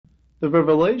The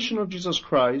revelation of Jesus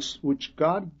Christ, which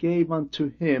God gave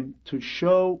unto him to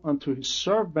show unto his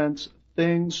servants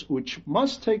things which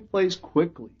must take place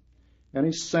quickly. And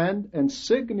he sent and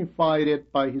signified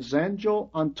it by his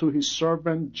angel unto his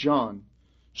servant John.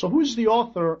 So who is the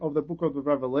author of the book of the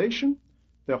Revelation?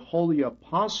 The holy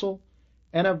apostle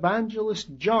and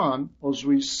evangelist John, as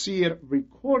we see it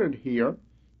recorded here,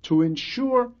 to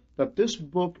ensure that this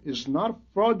book is not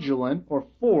fraudulent or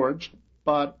forged,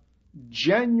 but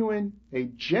a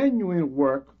genuine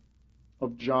work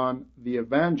of John the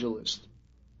evangelist.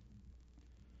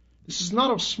 This is not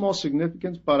of small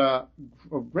significance, but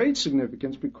of great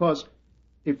significance, because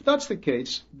if that's the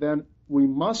case, then we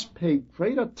must pay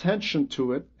great attention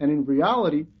to it, and in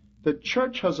reality, the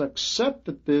church has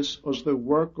accepted this as the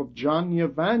work of John the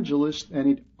evangelist, and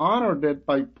it honored it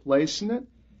by placing it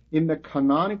in the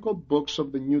canonical books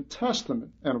of the New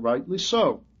Testament, and rightly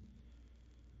so.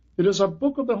 It is a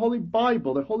book of the Holy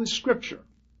Bible, the Holy Scripture.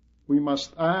 We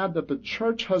must add that the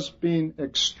church has been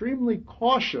extremely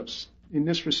cautious in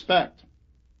this respect.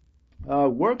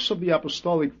 Works of the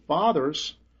apostolic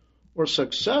fathers or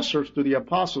successors to the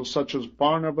apostles, such as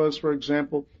Barnabas, for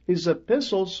example, his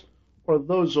epistles or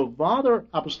those of other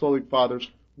apostolic fathers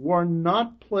were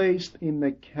not placed in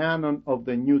the canon of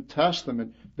the New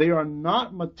Testament. They are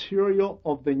not material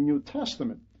of the New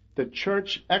Testament. The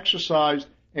church exercised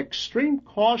extreme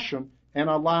caution and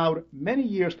allowed many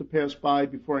years to pass by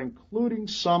before including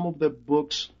some of the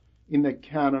books in the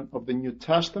canon of the New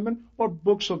Testament, or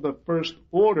books of the first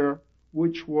order,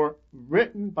 which were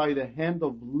written by the hand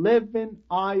of living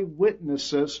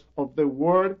eyewitnesses of the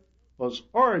word, as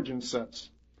Origen says.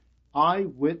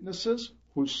 Eyewitnesses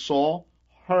who saw,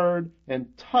 heard,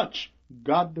 and touched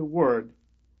God the Word,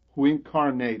 who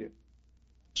incarnated.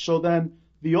 So then,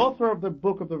 the author of the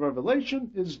book of the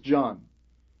Revelation is John.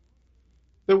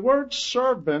 The word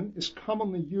servant is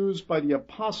commonly used by the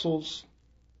apostles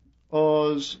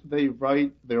as they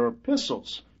write their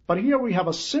epistles. But here we have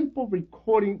a simple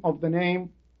recording of the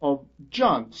name of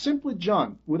John, simply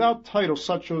John, without titles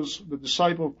such as the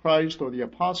disciple of Christ or the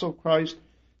apostle of Christ.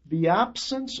 The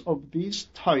absence of these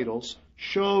titles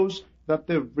shows that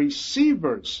the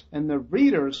receivers and the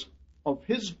readers of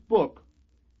his book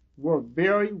were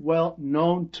very well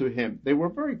known to him. They were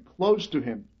very close to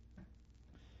him.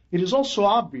 It is also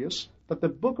obvious that the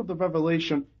book of the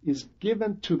Revelation is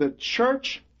given to the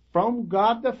church from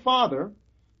God the Father,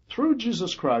 through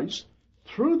Jesus Christ,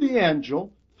 through the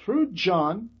angel, through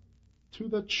John, to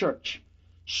the church.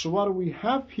 So what we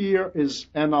have here is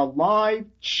an alive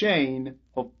chain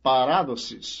of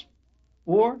paradoxes,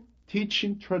 or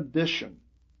teaching tradition.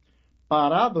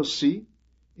 Paradoxy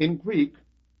in Greek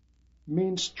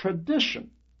means tradition.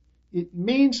 It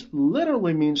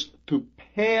literally means to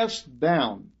pass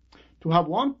down, to have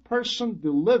one person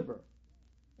deliver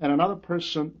and another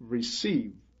person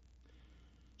receive.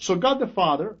 So God the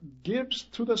Father gives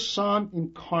to the Son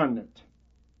incarnate,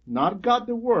 not God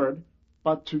the Word,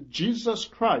 but to Jesus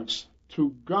Christ,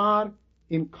 to God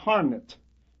incarnate.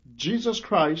 Jesus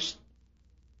Christ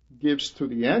gives to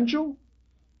the angel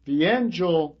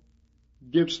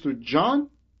gives to John,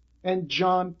 and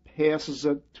John passes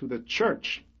it to the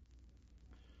church.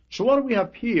 So what we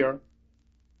have here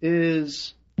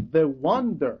is the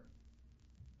wonder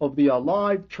of the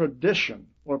alive tradition,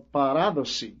 or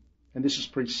paradoxy. And this is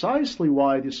precisely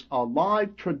why this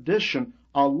alive tradition,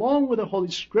 along with the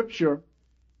Holy Scripture,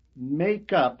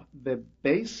 make up the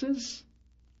basis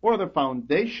or the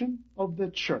foundation of the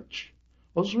church.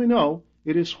 As we know,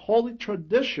 it is Holy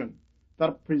Tradition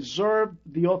that preserved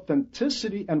the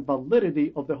authenticity and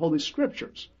validity of the Holy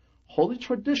Scriptures. Holy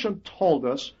Tradition told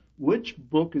us which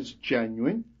book is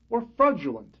genuine or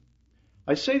fraudulent.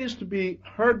 I say this to be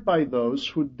heard by those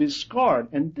who discard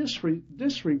and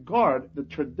disregard the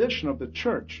tradition of the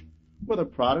church, whether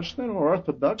Protestant or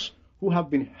Orthodox, who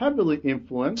have been heavily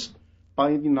influenced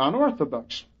by the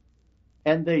non-Orthodox.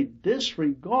 And they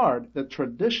disregard the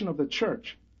tradition of the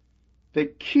church. The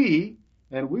key,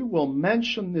 and we will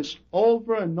mention this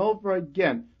over and over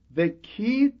again, the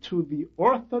key to the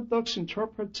Orthodox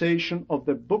interpretation of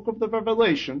the book of the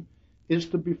Revelation is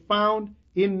to be found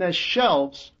in the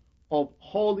shelves of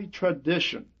Holy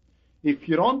Tradition. If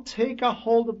you don't take a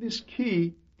hold of this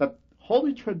key that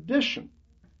Holy Tradition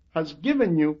has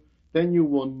given you, then you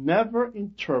will never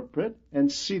interpret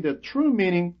and see the true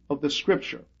meaning of the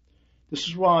Scripture. This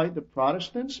is why the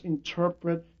Protestants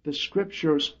interpret the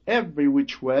Scriptures every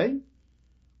which way,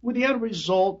 with the end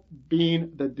result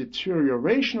being the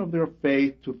deterioration of their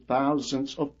faith to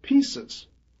thousands of pieces.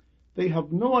 They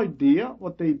have no idea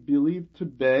what they believe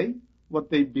today, what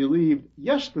they believed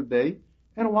yesterday,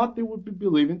 and what they will be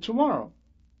believing tomorrow.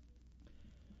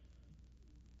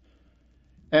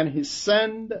 And he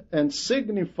sent and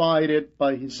signified it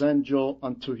by his angel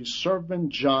unto his servant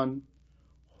John,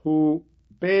 who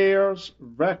bears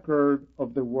record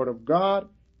of the word of God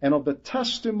and of the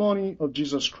testimony of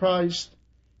Jesus Christ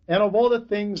and of all the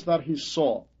things that he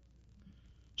saw.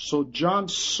 So John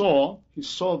he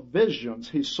saw visions,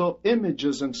 he saw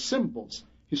images and symbols.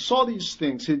 He saw these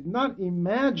things. He did not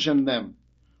imagine them,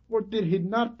 or did he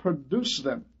not produce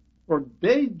them, or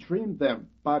daydream them,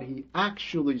 but he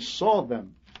actually saw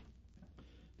them.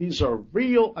 These are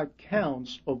real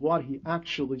accounts of what he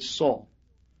actually saw.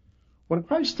 When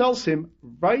Christ tells him,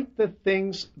 write the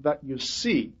things that you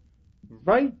see,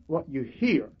 write what you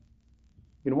hear.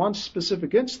 In one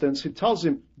specific instance, he tells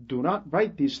him, do not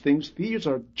write these things. These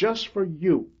are just for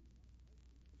you.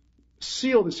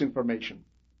 Seal this information.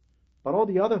 But all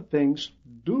the other things,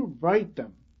 do write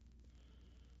them.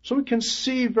 So we can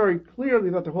see very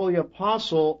clearly that the Holy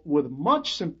Apostle, with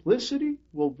much simplicity,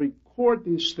 will record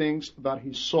these things that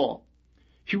he saw.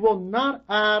 He will not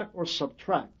add or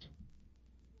subtract.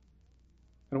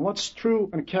 And what's true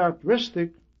and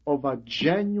characteristic of a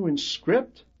genuine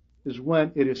script is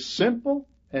when it is simple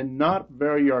and not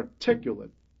very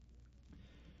articulate.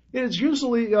 It is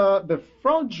usually the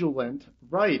fraudulent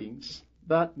writings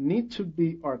that need to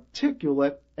be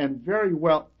articulate and very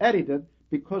well edited,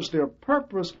 because their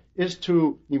purpose is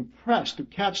to impress, to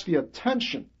catch the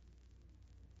attention,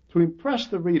 to impress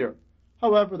the reader.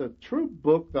 However, the true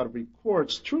book that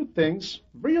records true things,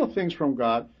 real things from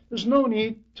God, there's no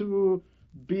need to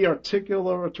be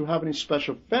articulate or to have any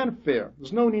special fanfare.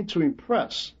 There's no need to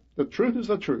impress. The truth is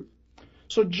the truth.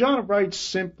 So John writes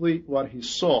simply what he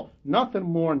saw, nothing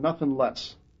more, nothing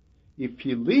less. If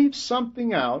he leaves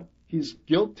something out, he's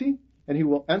guilty, and he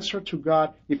will answer to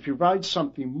God. If he writes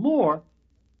something more,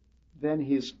 then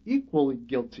he is equally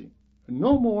guilty,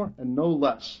 no more and no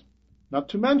less. Not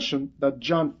to mention that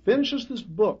John finishes this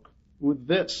book with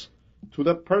this: to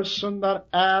the person that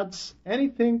adds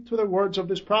anything to the words of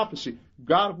this prophecy,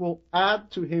 God will add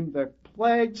to him the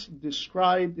plagues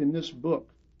described in this book.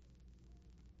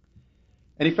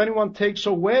 And if anyone takes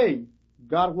away,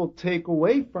 God will take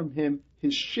away from him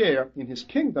his share in his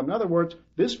kingdom. In other words,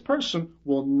 this person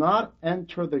will not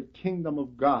enter the kingdom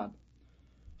of God.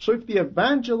 So if the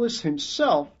evangelist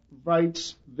himself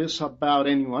writes this about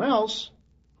anyone else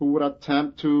who would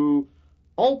attempt to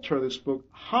alter this book,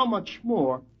 how much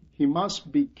more he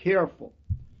must be careful.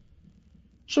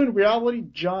 So in reality,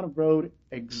 John wrote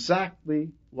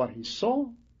exactly what he saw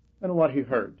and what he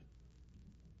heard.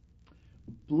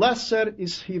 Blessed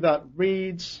is he that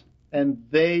reads and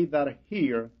they that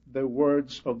hear the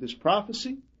words of this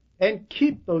prophecy, and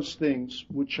keep those things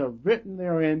which are written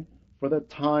therein, for the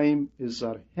time is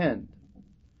at hand.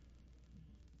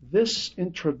 This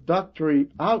introductory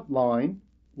outline,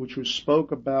 which we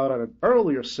spoke about at an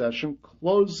earlier session,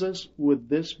 closes with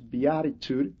this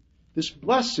beatitude, this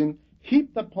blessing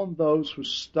heaped upon those who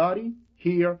study,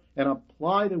 hear, and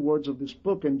apply the words of this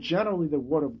book, and generally the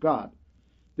Word of God.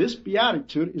 This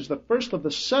beatitude is the first of the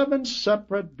 7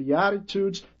 separate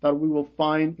beatitudes that we will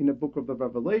find in the book of the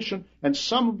Revelation. And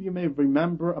some of you may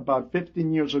remember about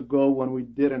 15 years ago when we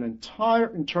did an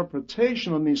entire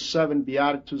interpretation on these 7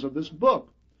 beatitudes of this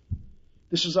book.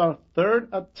 This is our 3rd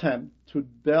attempt to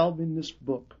delve in this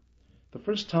book. The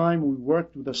first time we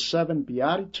worked with the 7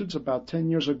 beatitudes about 10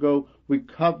 years ago, we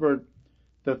covered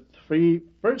the 3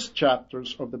 first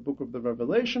chapters of the book of the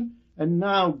Revelation. And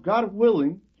now, God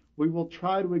willing, we will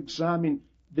try to examine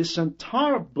this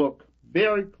entire book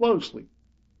very closely.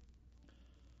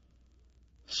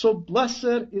 So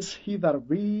blessed is he that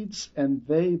reads and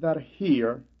they that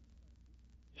hear.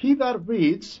 He that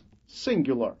reads,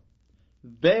 singular.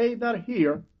 They that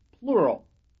hear, plural.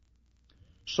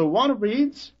 So one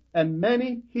reads and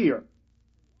many hear.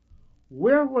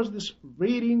 Where was this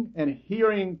reading and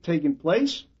hearing taking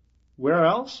place? Where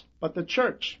else but the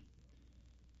church?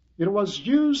 It was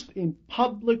used in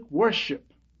public worship,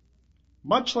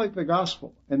 much like the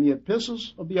gospel and the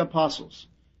epistles of the apostles.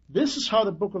 This is how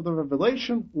the book of the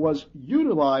Revelation was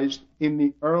utilized in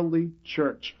the early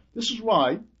church. This is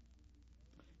why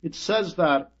it says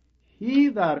that he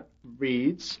that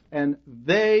reads and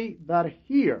they that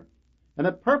hear. And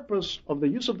the purpose of the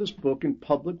use of this book in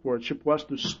public worship was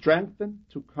to strengthen,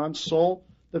 to console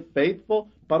the faithful,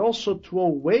 but also to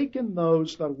awaken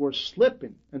those that were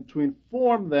slipping and to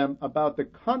inform them about the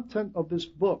content of this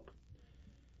book.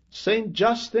 St.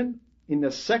 Justin, in the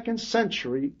 2nd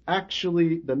century,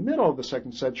 actually the middle of the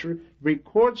 2nd century,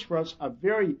 records for us a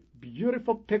very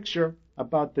beautiful picture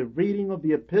about the reading of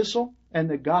the epistle and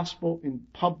the gospel in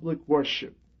public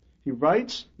worship. He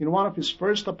writes in one of his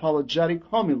first apologetic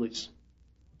homilies,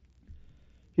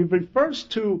 he refers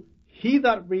to he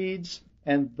that reads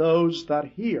and those that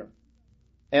hear.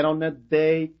 And on a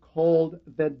day called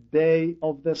the day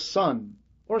of the sun,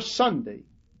 or Sunday.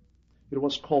 It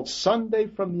was called Sunday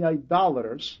from the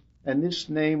idolaters, and this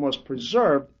name was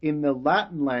preserved in the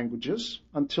Latin languages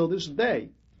until this day.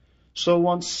 So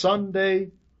on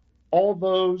Sunday, all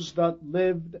those that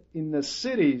lived in the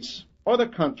cities or the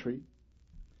country,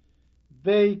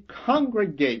 they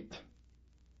congregate.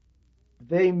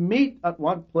 They meet at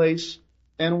one place,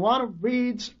 and one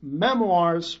reads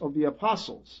memoirs of the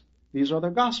apostles. These are the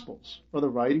Gospels, or the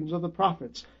writings of the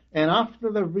prophets. And after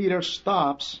the reader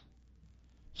stops,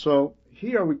 so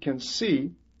here we can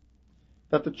see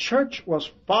that the church was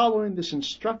following this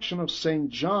instruction of St.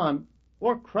 John,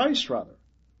 or Christ rather.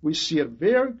 We see it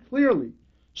very clearly.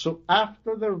 So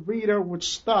after the reader would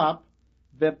stop,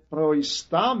 the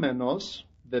proistamenos,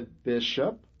 the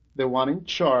bishop, the one in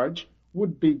charge,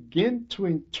 would begin to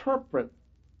interpret,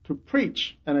 to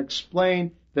preach and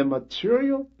explain the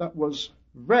material that was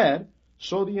read,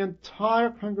 so the entire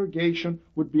congregation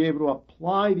would be able to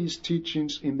apply these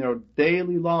teachings in their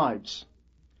daily lives.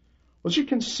 As you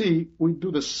can see, we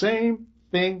do the same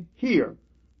thing here.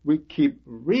 We keep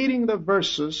reading the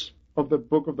verses of the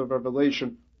book of the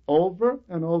Revelation over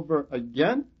and over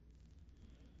again.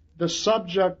 The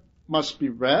subject must be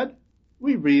read.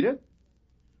 We read it.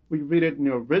 We read it in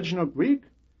the original Greek.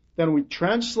 Then we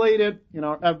translate it in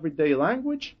our everyday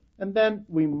language. And then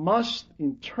we must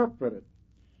interpret it.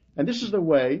 And this is the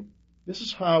way, this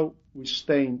is how we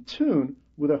stay in tune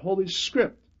with the Holy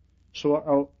Script. So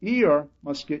our ear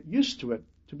must get used to it,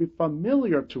 to be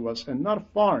familiar to us and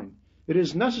not foreign. It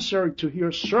is necessary to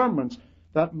hear sermons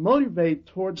that motivate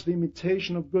towards the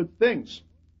imitation of good things.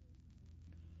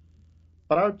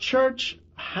 But our church,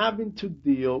 having to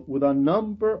deal with a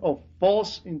number of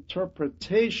false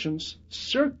interpretations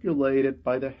circulated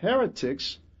by the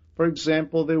heretics, for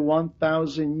example, the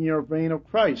 1,000-year reign of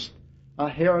Christ, a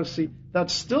heresy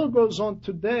that still goes on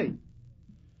today.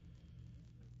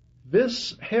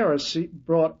 This heresy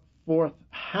brought forth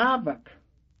havoc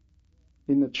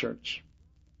in the church.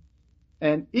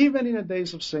 And even in the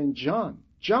days of St. John,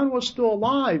 John was still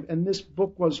alive, and this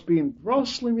book was being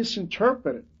grossly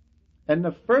misinterpreted. And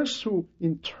the first who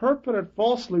interpreted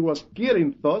falsely was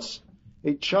Gerinthos,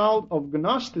 a child of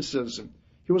Gnosticism.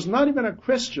 He was not even a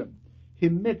Christian. He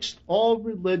mixed all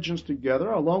religions together,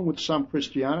 along with some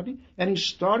Christianity, and he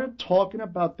started talking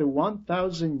about the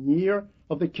 1,000 year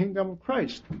of the kingdom of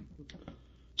Christ.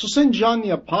 So St. John the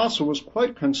Apostle was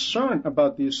quite concerned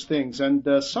about these things, and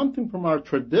something from our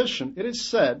tradition, it is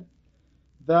said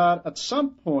that at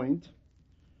some point,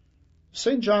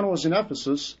 St. John was in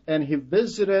Ephesus, and he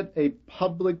visited a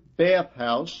public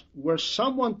bathhouse where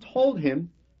someone told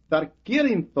him that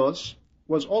Gerinthos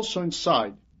was also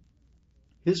inside.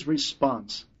 His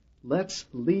response, let's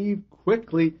leave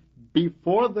quickly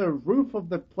before the roof of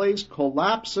the place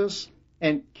collapses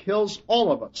and kills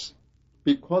all of us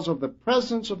because of the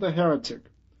presence of the heretic.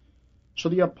 So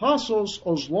the apostles,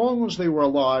 as long as they were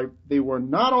alive, they were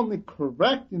not only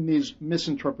correct in these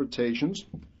misinterpretations,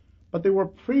 but they were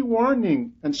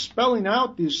pre-warning and spelling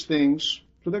out these things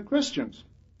to the Christians.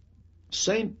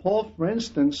 St. Paul, for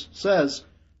instance, says,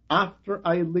 after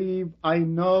I leave, I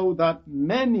know that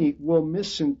many will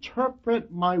misinterpret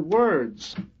my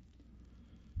words.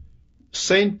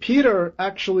 St. Peter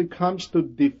actually comes to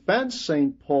defend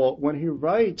St. Paul when he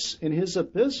writes in his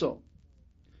epistle.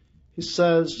 He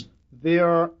says, they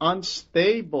are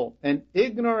unstable and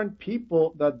ignorant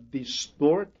people that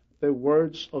distort the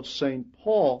words of St.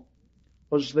 Paul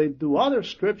as they do other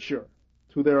scripture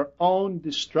to their own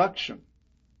destruction.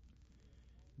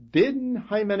 Didn't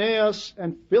Hymenaeus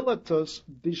and Philetus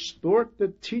distort the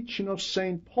teaching of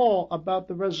St. Paul about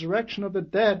the resurrection of the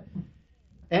dead?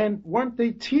 And weren't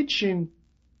they teaching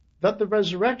that the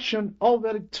resurrection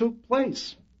already took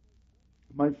place?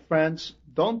 My friends,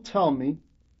 don't tell me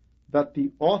that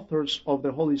the authors of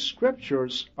the Holy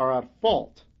Scriptures are at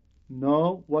fault.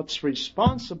 No, what's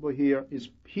responsible here is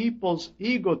people's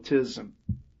egotism.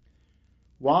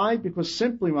 Why? Because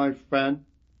simply, my friend,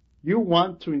 you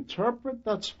want to interpret,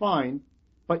 that's fine,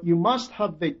 but you must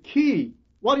have the key.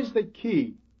 What is the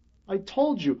key? I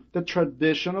told you, the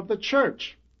tradition of the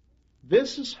church.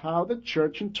 This is how the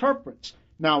church interprets.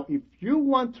 Now, if you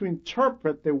want to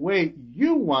interpret the way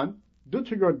you want, due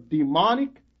to your demonic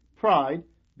pride,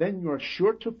 then you are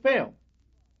sure to fail.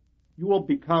 You will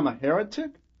become a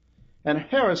heretic, and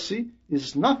heresy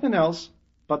is nothing else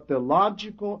but the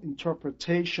logical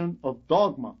interpretation of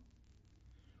dogma.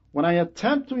 When I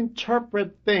attempt to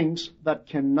interpret things that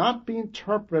cannot be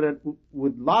interpreted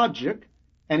with logic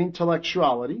and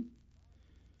intellectuality,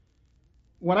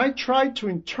 when I try to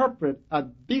interpret a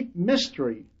deep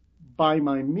mystery by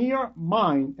my mere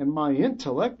mind and my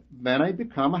intellect, then I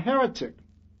become a heretic.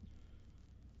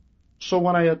 So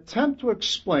when I attempt to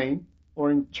explain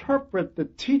or interpret the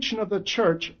teaching of the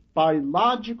church by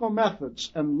logical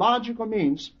methods and logical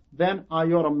means, then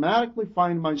I automatically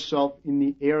find myself in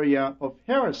the area of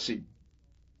heresy.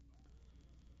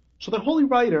 So the holy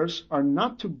writers are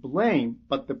not to blame,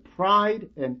 but the pride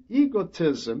and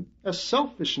egotism as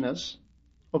selfishness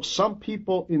of some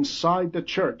people inside the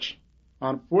church.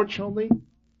 Unfortunately,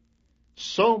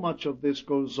 so much of this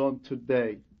goes on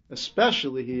today,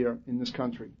 especially here in this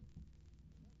country.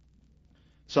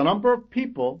 So a number of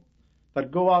people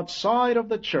that go outside of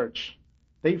the church,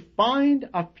 they find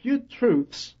a few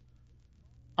truths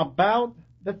about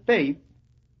the faith,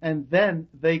 and then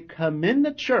they come in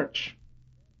the church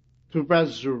to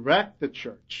resurrect the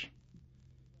church.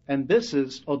 And this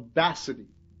is audacity.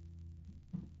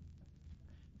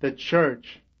 The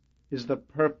church is the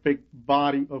perfect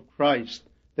body of Christ.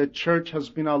 The church has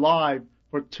been alive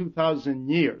for 2,000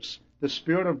 years. The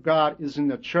Spirit of God is in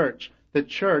the church. The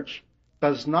church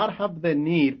does not have the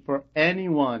need for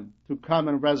anyone to come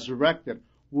and resurrect it.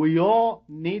 We all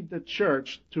need the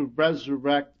church to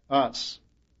resurrect us.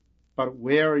 But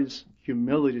where is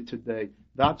humility today?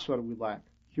 That's what we lack.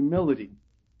 Humility.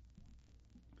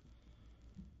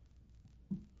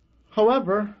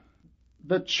 However,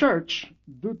 the church,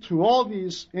 due to all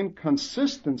these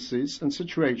inconsistencies and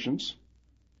situations,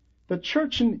 the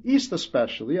church in the East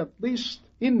especially, at least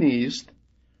in the East,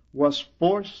 was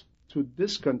forced to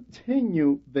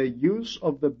discontinue the use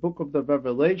of the book of the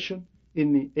Revelation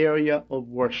in the area of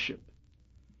worship.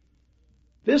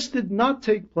 This did not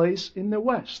take place in the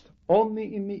West,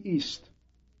 only in the East.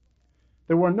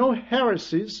 There were no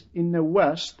heresies in the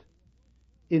West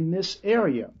in this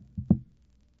area.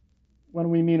 When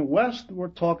we mean West, we're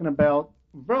talking about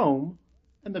Rome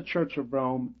and the Church of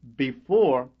Rome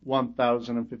before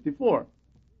 1054.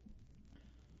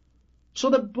 So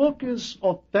the book is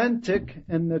authentic,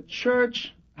 and the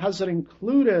church has it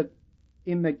included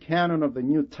in the canon of the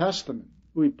New Testament.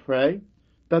 We pray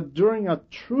that during a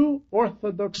true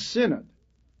Orthodox synod,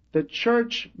 the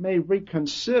church may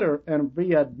reconsider and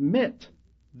readmit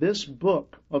this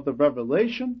book of the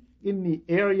Revelation in the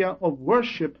area of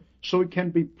worship, so it can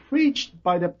be preached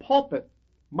by the pulpit,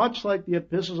 much like the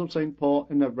epistles of St. Paul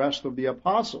and the rest of the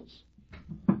apostles.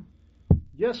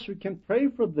 Yes, we can pray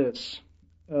for this.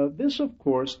 This, of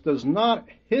course, does not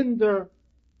hinder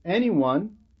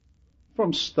anyone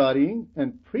from studying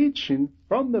and preaching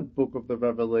from the book of the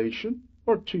Revelation,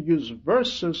 or to use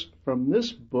verses from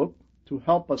this book to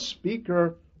help a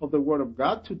speaker of the Word of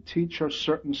God to teach a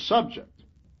certain subject.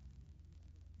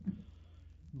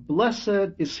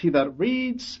 Blessed is he that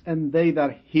reads, and they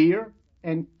that hear,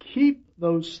 and keep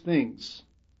those things.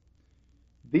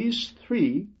 These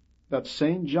three that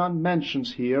St. John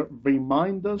mentions here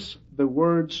remind us the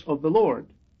words of the Lord.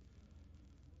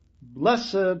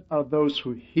 Blessed are those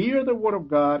who hear the word of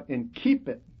God and keep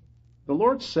it. The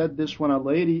Lord said this when a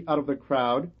lady out of the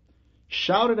crowd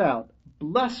shouted out,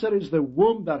 "Blessed is the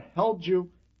womb that held you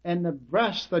and the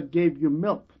breast that gave you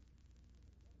milk."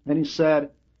 And he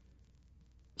said,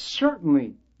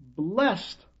 certainly,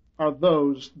 blessed are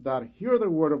those that hear the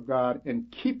word of God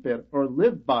and keep it or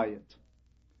live by it.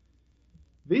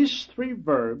 These three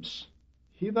verbs,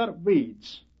 he that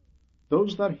reads,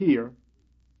 those that hear,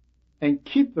 and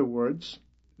keep the words,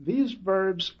 these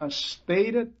verbs are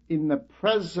stated in the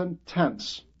present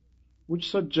tense, which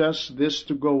suggests this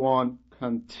to go on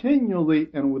continually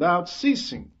and without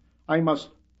ceasing. I must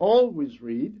always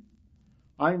read,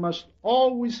 I must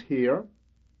always hear,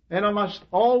 and I must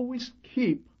always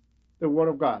keep the Word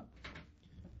of God.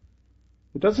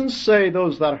 It doesn't say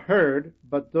those that heard,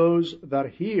 but those that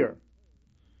hear.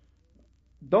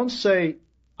 Don't say,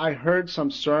 I heard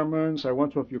some sermons, I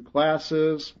went to a few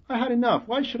classes, I had enough,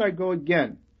 why should I go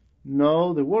again?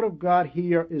 No, the Word of God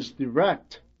here is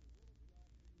direct.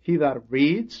 He that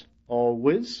reads,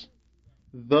 always,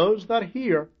 those that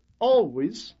hear,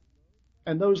 always,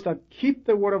 and those that keep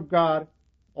the Word of God,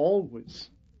 always.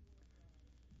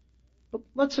 But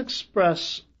let's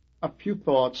express a few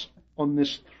thoughts on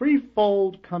this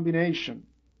threefold combination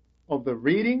of the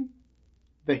reading,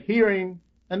 the hearing,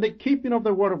 and the keeping of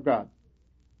the Word of God.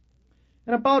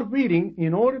 And about reading,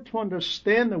 in order to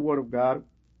understand the Word of God,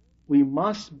 we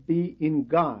must be in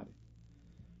God.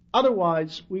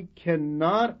 Otherwise, we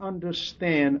cannot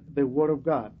understand the Word of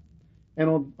God.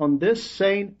 And on this,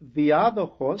 Saint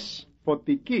Diadochos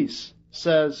Fotikis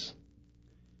says,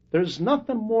 there's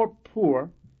nothing more poor,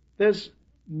 there's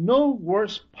no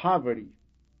worse poverty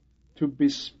to be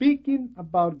speaking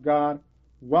about God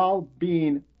while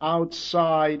being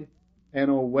outside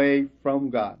and away from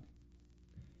God.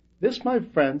 This, my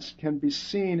friends, can be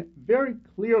seen very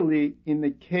clearly in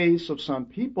the case of some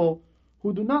people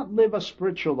who do not live a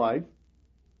spiritual life,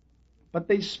 but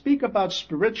they speak about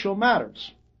spiritual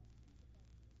matters.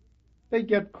 They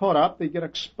get caught up, they get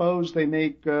exposed, they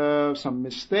make some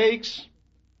mistakes,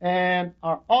 and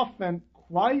are often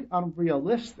quite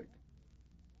unrealistic.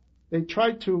 They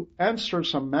try to answer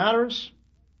some matters,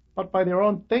 but by their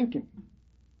own thinking.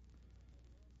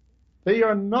 They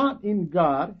are not in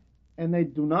God, and they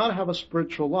do not have a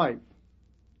spiritual life.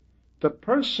 The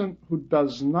person who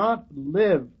does not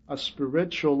live a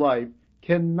spiritual life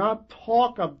cannot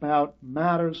talk about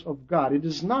matters of God. It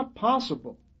is not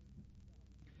possible.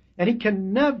 And he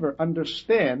can never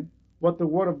understand what the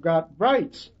Word of God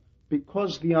writes,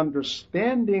 because the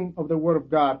understanding of the Word of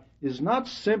God is not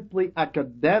simply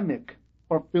academic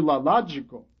or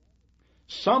philological.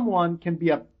 Someone can be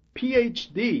a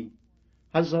PhD,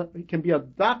 can be a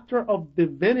doctor of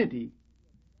divinity,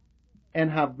 and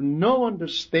have no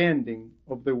understanding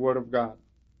of the Word of God.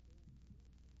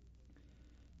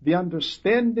 The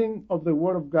understanding of the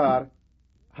Word of God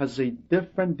has a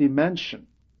different dimension.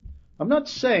 I'm not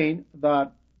saying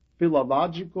that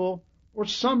philological or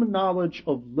some knowledge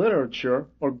of literature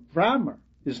or grammar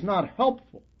is not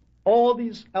helpful. All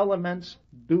these elements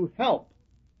do help.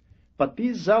 But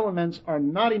these elements are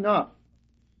not enough.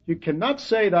 You cannot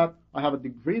say that I have a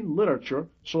degree in literature,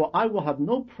 so I will have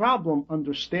no problem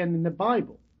understanding the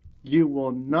Bible. You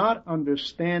will not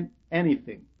understand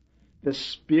anything. The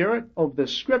spirit of the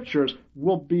Scriptures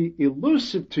will be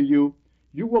elusive to you.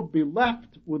 You will be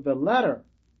left with the letter.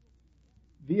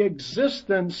 The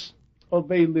existence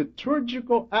of a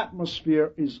liturgical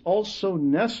atmosphere is also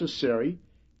necessary,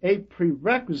 a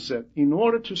prerequisite in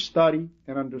order to study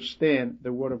and understand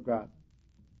the Word of God.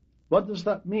 What does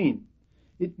that mean?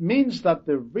 It means that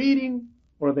the reading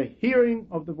or the hearing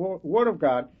of the Word of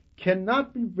God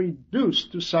cannot be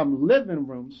reduced to some living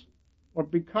rooms or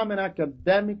become an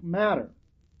academic matter.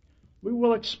 We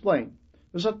will explain.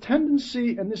 There's a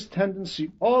tendency, and this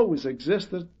tendency always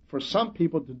existed, for some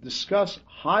people to discuss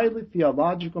highly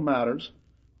theological matters,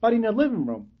 but in a living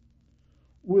room,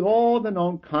 with all the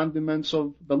known condiments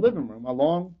of the living room,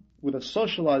 along with the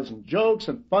socializing jokes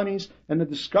and funnies, and the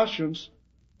discussions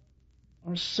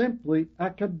are simply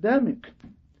academic.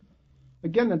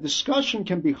 Again, the discussion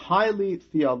can be highly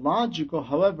theological,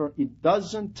 however, it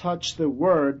doesn't touch the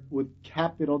Word with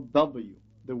capital W,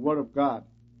 the Word of God.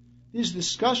 These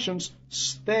discussions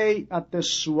stay at the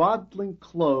swaddling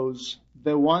clothes,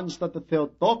 the ones that the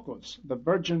Theotokos, the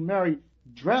Virgin Mary,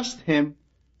 dressed him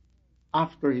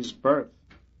after his birth.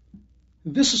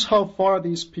 This is how far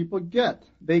these people get.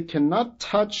 They cannot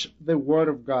touch the Word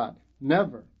of God.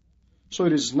 Never. So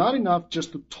it is not enough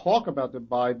just to talk about the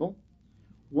Bible.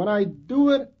 When I do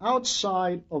it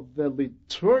outside of the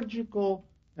liturgical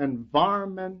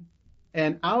environment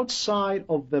and outside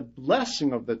of the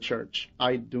blessing of the church,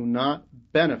 I do not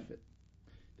benefit.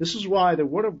 This is why the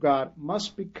Word of God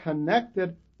must be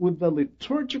connected with the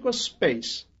liturgical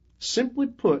space. Simply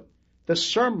put, the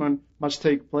sermon must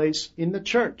take place in the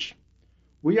church.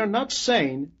 We are not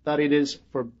saying that it is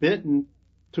forbidden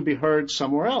to be heard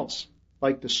somewhere else,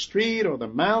 like the street or the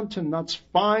mountain. That's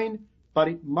fine, but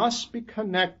it must be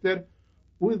connected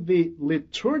with the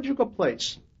liturgical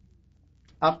place.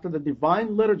 After the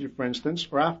Divine Liturgy, for instance,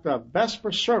 or after a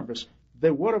Vesper service,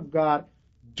 the Word of God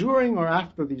during or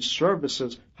after these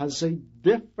services has a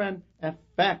different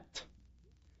effect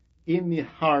in the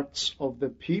hearts of the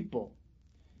people.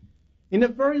 In the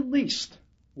very least,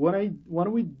 when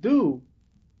we do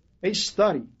a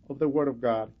study of the Word of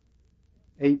God,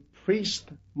 a priest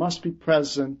must be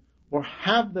present or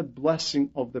have the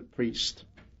blessing of the priest.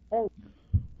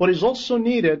 What is also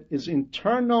needed is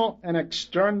internal and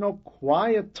external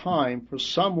quiet time for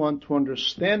someone to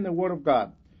understand the Word of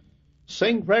God.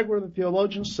 St. Gregory the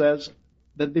theologian says,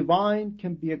 the divine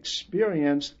can be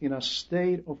experienced in a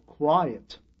state of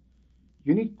quiet.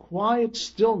 You need quiet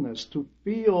stillness to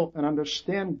feel and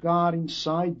understand God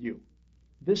inside you.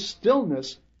 This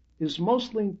stillness is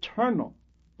mostly internal,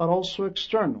 but also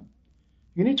external.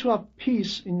 You need to have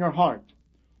peace in your heart.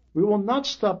 We will not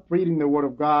stop reading the Word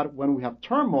of God when we have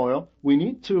turmoil. We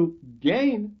need to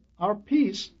gain our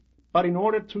peace, but in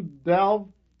order to delve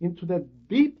into the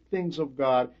deep things of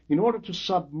God, in order to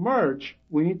submerge,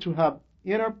 we need to have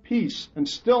inner peace and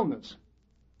stillness.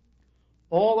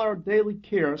 All our daily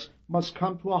cares must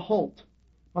come to a halt,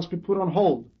 must be put on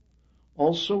hold.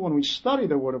 Also, when we study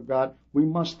the Word of God, we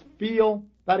must feel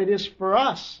that it is for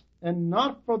us and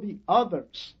not for the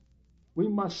others. we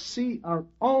must see our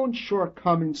own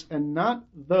shortcomings and not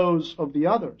those of the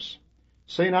others.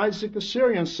 St. Isaac the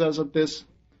Syrian says of this,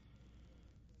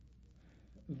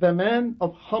 the man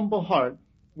of humble heart,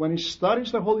 when he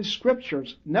studies the Holy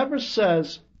Scriptures, never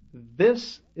says,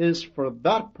 this is for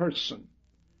that person.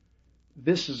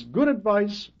 This is good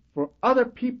advice for other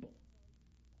people.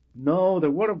 No,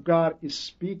 the Word of God is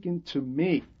speaking to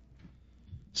me.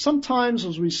 Sometimes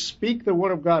as we speak the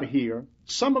Word of God here,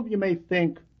 some of you may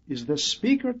think, is the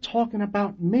speaker talking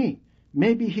about me?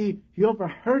 Maybe he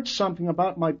overheard something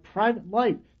about my private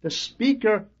life. The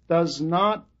speaker does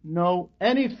not know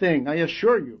anything, I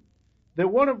assure you. The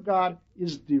Word of God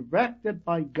is directed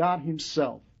by God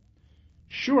Himself.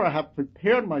 Sure, I have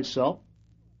prepared myself,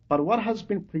 but what has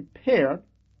been prepared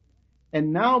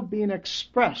and now being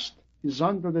expressed is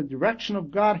under the direction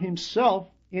of God Himself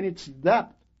in its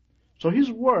depth. So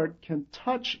His Word can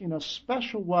touch in a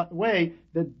special way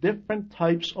the different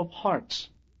types of hearts.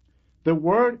 The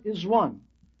Word is one,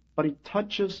 but it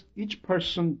touches each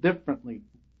person differently.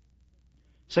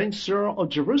 St. Cyril of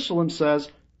Jerusalem says,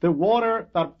 the water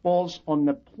that falls on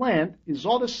the plant is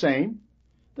all the same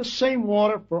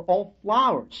water for all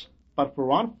flowers. But for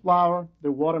one flower,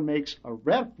 the water makes a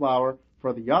red flower.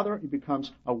 For the other, it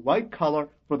becomes a white color.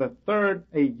 For the third,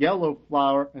 a yellow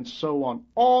flower, and so on.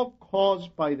 All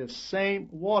caused by the same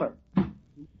water.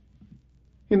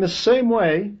 In the same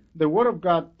way, the Word of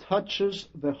God touches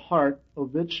the heart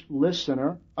of each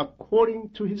listener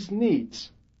according to his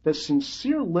needs. The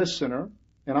sincere listener,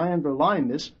 and I underline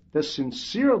this, the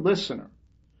sincere listener.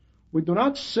 We do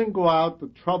not single out the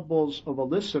troubles of a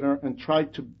listener and try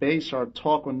to base our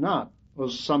talk on that,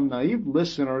 as some naive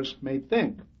listeners may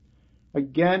think.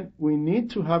 Again, we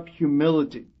need to have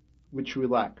humility, which we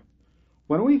lack.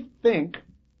 When we think,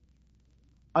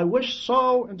 I wish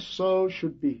so and so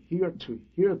should be here to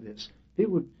hear this, it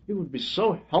would be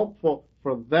so helpful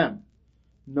for them.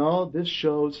 No, this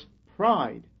shows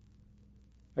pride.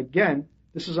 Again,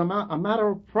 this is a matter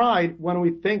of pride when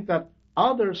we think that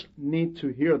others need to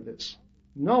hear this.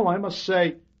 No, I must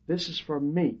say, this is for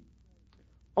me.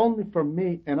 Only for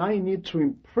me, and I need to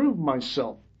improve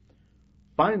myself.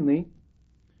 Finally,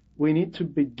 we need to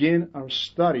begin our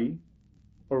study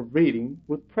or reading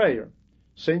with prayer.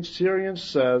 St. Cyrian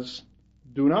says,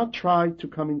 do not try to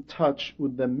come in touch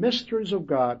with the mysteries of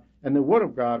God and the Word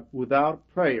of God without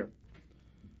prayer.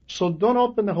 So don't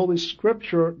open the Holy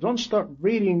Scripture, don't start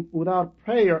reading without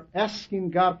prayer,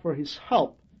 asking God for His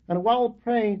help. And while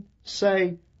praying,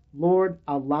 say, Lord,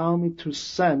 allow me to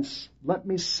sense, let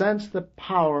me sense the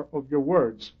power of your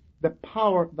words, the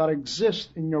power that exists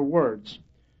in your words.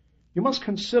 You must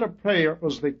consider prayer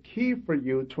as the key for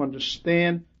you to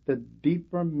understand the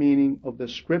deeper meaning of the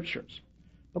Scriptures.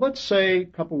 But let's say a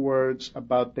couple words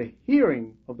about the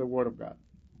hearing of the Word of God.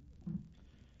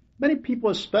 Many people,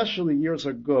 especially years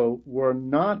ago, were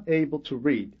not able to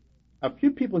read. A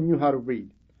few people knew how to read.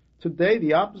 Today,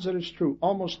 the opposite is true.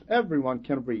 Almost everyone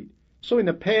can read. So in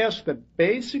the past, the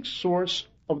basic source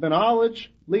of the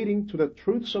knowledge leading to the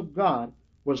truths of God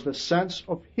was the sense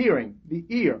of hearing, the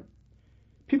ear.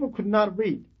 People could not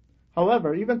read.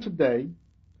 However, even today,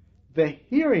 the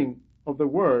hearing of the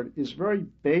Word is very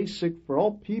basic for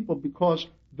all people because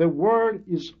the Word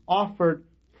is offered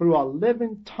through a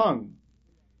living tongue.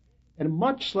 And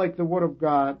much like the Word of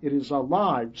God, it is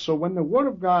alive. So when the Word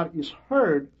of God is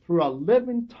heard through a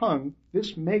living tongue,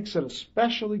 this makes it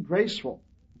especially graceful.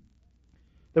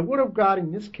 The Word of God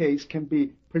in this case can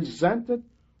be presented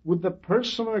with the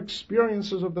personal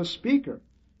experiences of the speaker.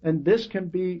 And this can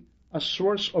be a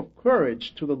source of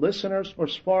courage to the listeners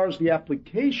as far as the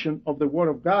application of the Word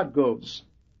of God goes.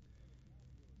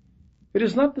 It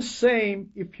is not the same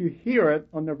if you hear it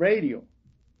on the radio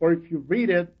or if you read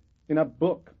it in a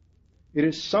book. It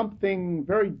is something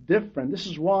very different. This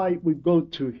is why we go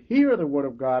to hear the Word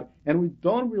of God and we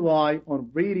don't rely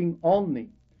on reading only.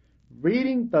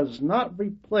 Reading does not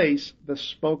replace the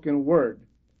spoken word.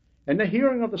 And the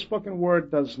hearing of the spoken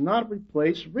word does not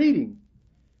replace reading.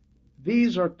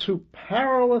 These are two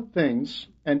parallel things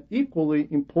and equally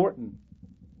important.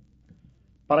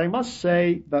 But I must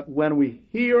say that when we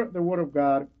hear the Word of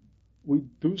God, we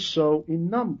do so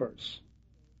in numbers.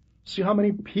 See how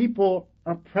many people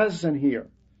are present here.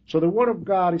 So the Word of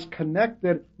God is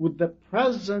connected with the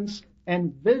presence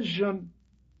and vision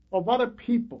of other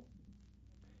people.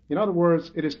 In other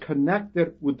words, it is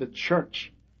connected with the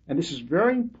church. And this is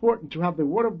very important to have the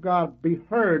Word of God be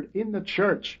heard in the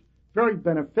church. Very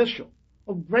beneficial,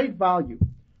 of great value.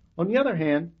 On the other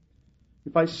hand,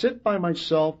 if I sit by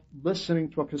myself listening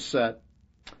to a cassette,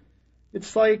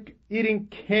 it's like eating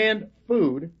canned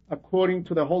food, according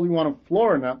to the Holy One of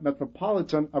Florida,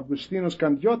 Metropolitan Augustinus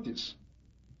Candiottis.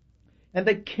 And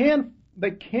the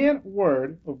canned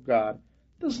word of God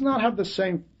does not have the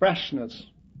same freshness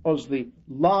as the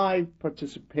live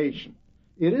participation.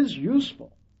 It is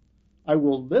useful. I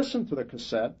will listen to the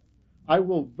cassette, I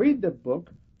will read the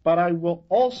book, but I will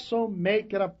also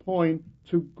make it a point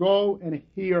to go and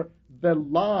hear the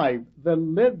live, the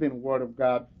living Word of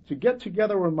God, to get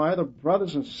together with my other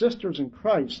brothers and sisters in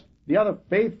Christ, the other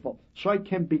faithful, so I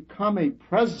can become a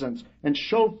presence and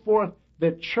show forth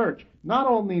the church, not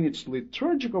only in its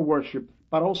liturgical worship,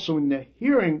 but also in the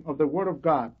hearing of the Word of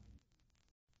God.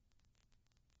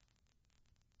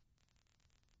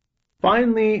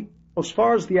 Finally, as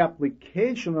far as the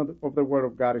application of the Word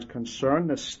of God is concerned,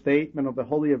 the statement of the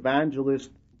Holy Evangelist,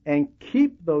 and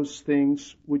keep those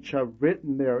things which are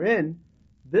written therein,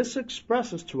 this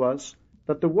expresses to us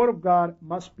that the Word of God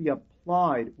must be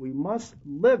applied. We must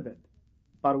live it,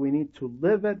 but we need to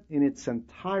live it in its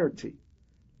entirety.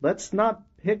 Let's not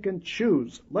pick and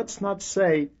choose. Let's not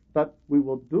say that we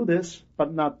will do this,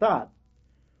 but not that.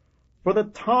 For the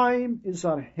time is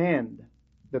at hand.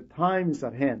 The time is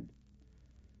at hand.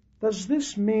 Does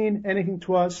this mean anything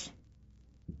to us?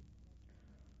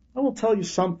 I will tell you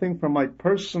something from my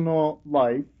personal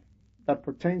life that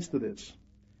pertains to this.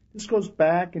 This goes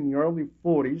back in the early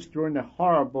 40s during the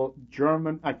horrible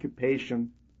German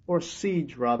occupation, or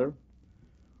siege rather.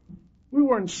 We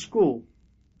were in school,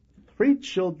 3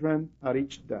 children at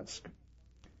each desk,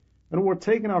 and we were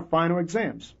taking our final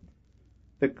exams.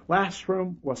 The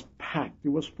classroom was packed, it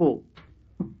was full.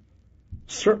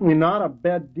 Certainly not a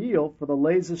bad deal for the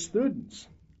lazy students.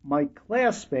 My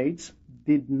classmates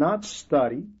did not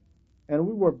study, and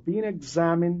we were being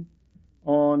examined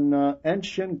on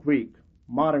ancient Greek,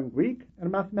 modern Greek,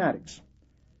 and mathematics.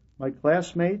 My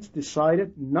classmates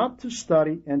decided not to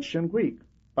study ancient Greek,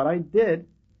 but I did,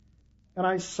 and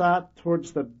I sat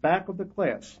towards the back of the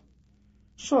class.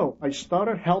 So I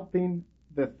started helping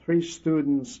the 3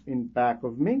 students in back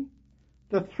of me,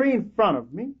 the 3 in front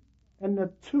of me, and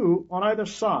the 2 on either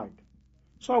side.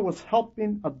 So I was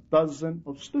helping a dozen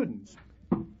of students.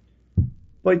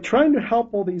 By trying to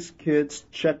help all these kids,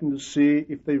 checking to see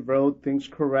if they wrote things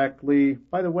correctly.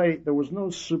 By the way, there was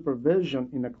no supervision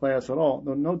in the class at all,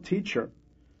 no teacher.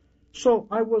 So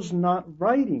I was not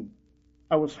writing.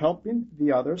 I was helping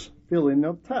the others fill in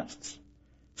their tests.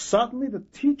 Suddenly the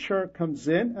teacher comes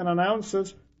in and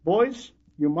announces, "Boys,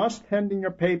 you must hand in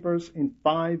your papers in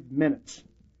 5 minutes."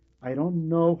 I don't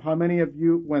know how many of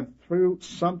you went through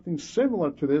something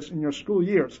similar to this in your school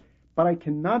years, but I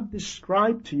cannot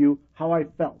describe to you how I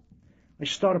felt. I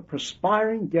started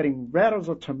perspiring, getting red as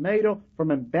a tomato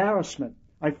from embarrassment.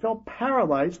 I felt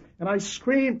paralyzed, and I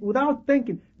screamed without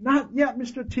thinking, "Not yet,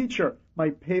 Mr. Teacher."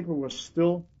 My paper was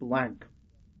still blank.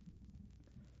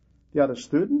 The other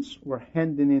students were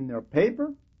handing in their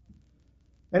paper,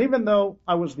 and even though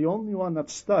I was the only one that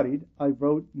studied, I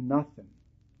wrote nothing,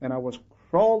 and I was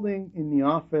crawling in the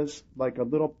office like a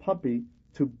little puppy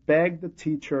to beg the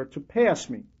teacher to pass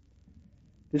me.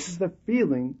 This is the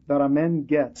feeling that a man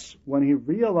gets when he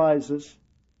realizes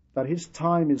that his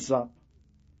time is up.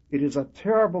 It is a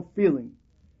terrible feeling.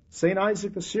 St.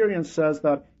 Isaac the Syrian says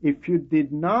that if you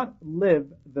did not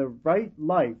live the right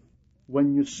life,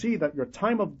 when you see that your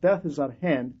time of death is at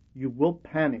hand, you will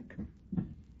panic.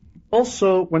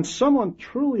 Also, when someone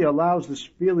truly allows this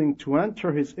feeling to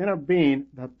enter his inner being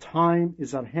that time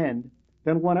is at hand,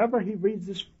 then whenever he reads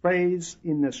this phrase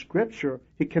in the scripture,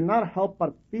 he cannot help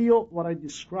but feel what I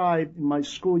described in my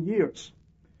school years.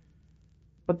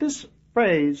 But this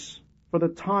phrase, "for the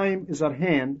time is at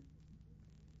hand,"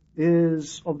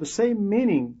 is of the same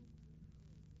meaning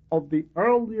of the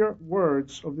earlier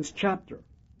words of this chapter.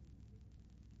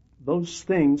 Those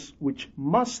things which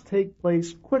must take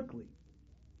place quickly.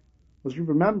 As you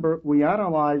remember, we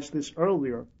analyzed this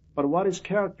earlier, but what is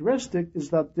characteristic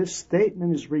is that this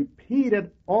statement is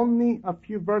repeated only a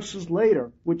few verses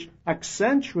later, which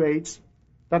accentuates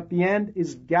that the end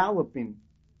is galloping.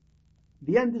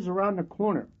 The end is around the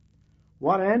corner.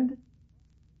 What end?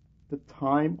 The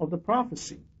time of the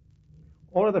prophecy,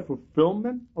 or the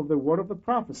fulfillment of the word of the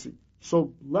prophecy.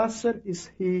 So blessed is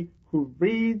he who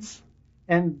reads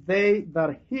and they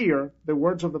that hear the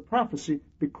words of the prophecy,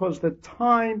 because the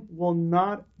time will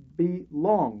not be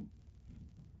long.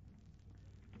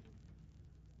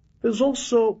 There's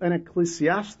also an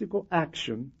ecclesiastical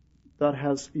action that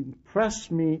has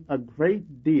impressed me a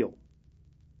great deal.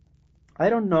 I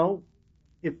don't know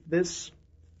if this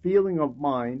feeling of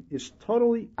mine is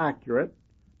totally accurate,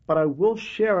 but I will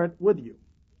share it with you.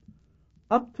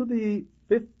 Up to the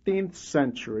 15th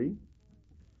century,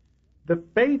 the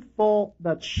faithful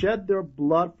that shed their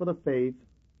blood for the faith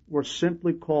were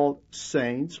simply called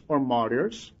saints or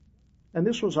martyrs, and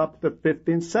this was up to the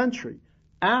 15th century.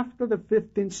 After the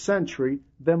 15th century,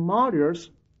 the martyrs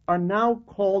are now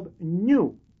called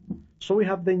new. So we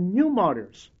have the new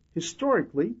martyrs.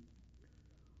 Historically,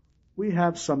 we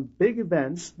have some big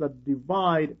events that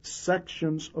divide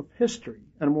sections of history.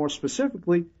 And more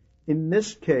specifically, in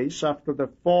this case, after the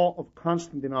fall of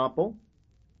Constantinople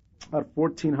at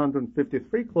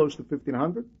 1453, close to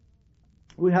 1500,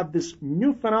 we have this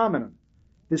new phenomenon,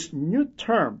 this new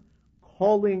term,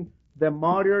 calling the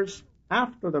martyrs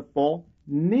after the fall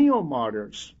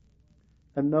neo-martyrs.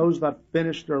 And those that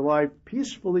finish their life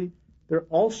peacefully, they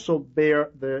also bear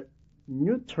the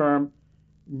new term,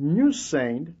 new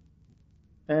saint.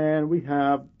 And we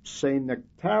have Saint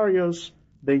Nectarius,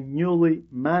 the newly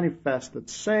manifested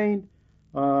saint,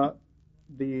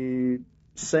 the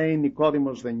Saint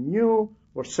Nicodemus the New,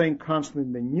 or Saint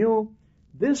Constantine the New.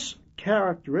 This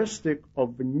characteristic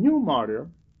of the new martyr,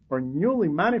 or newly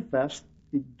manifest,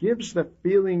 it gives the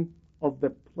feeling of the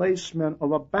placement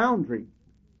of a boundary.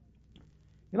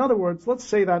 In other words, let's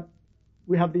say that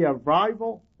we have the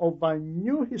arrival of a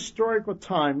new historical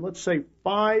time, let's say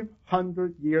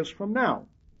 500 years from now.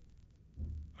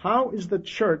 How is the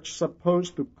church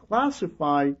supposed to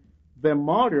classify the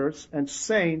martyrs and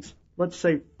saints, let's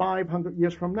say 500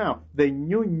 years from now? The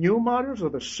new martyrs or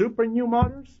the super new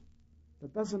martyrs?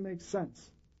 That doesn't make sense.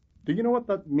 Do you know what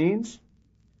that means?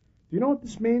 Do you know what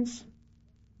this means?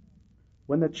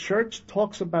 When the church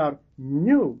talks about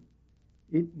new,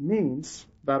 it means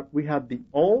that we had the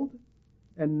old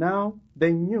and now the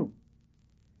new.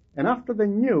 And after the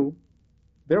new,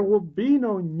 there will be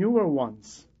no newer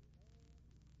ones.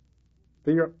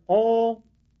 They are all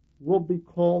will be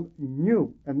called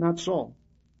new, and that's all.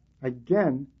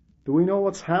 Again, do we know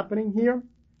what's happening here?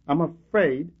 I'm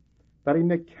afraid that in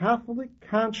the Catholic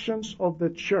conscience of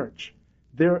the church,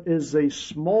 there is a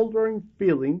smoldering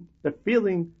feeling, the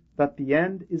feeling that the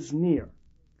end is near.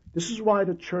 This is why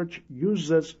the church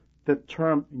uses the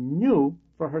term new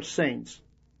for her saints.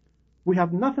 We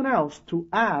have nothing else to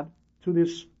add to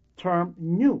this term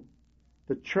new.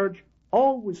 The church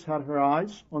always had her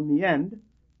eyes on the end,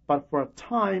 but for a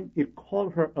time it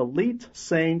called her elite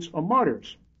saints or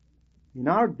martyrs. In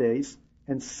our days,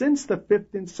 and since the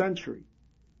 15th century,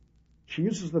 she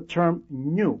uses the term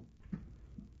new.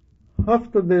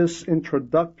 After this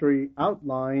introductory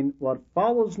outline, what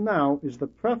follows now is the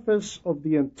preface of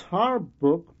the entire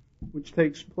book, which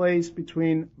takes place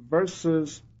between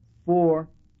verses 4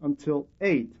 until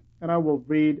 8, and I will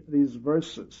read these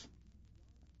verses.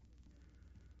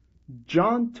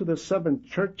 John to the 7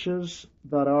 churches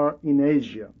that are in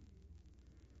Asia.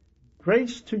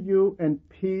 Grace to you and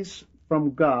peace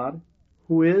from God,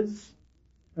 who is,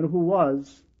 and who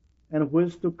was, and who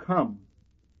is to come,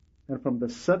 and from the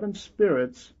 7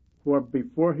 spirits who are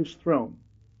before his throne,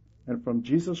 and from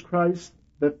Jesus Christ,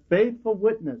 the faithful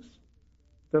witness,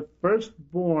 the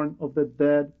firstborn of the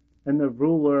dead, and the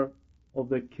ruler of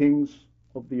the kings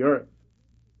of the earth.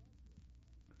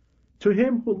 To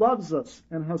him who loves us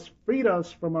and has freed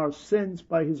us from our sins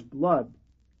by his blood,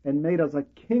 and made us a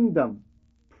kingdom,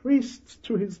 priests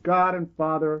to his God and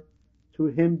Father, to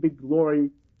him be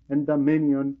glory and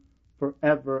dominion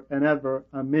forever and ever.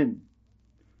 Amen.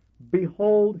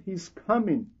 Behold, he's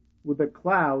coming with the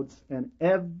clouds, and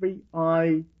every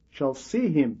eye shall see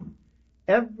him,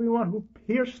 everyone who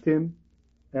pierced him,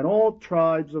 and all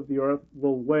tribes of the earth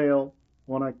will wail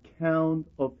on account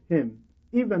of him.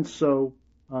 Even so,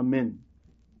 Amen.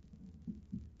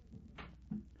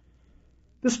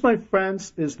 This, my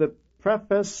friends, is the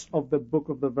preface of the book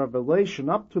of the Revelation.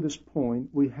 Up to this point,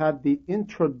 we had the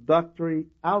introductory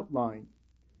outline.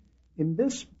 In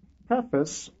this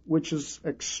preface, which is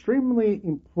extremely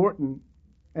important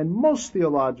and most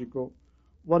theological,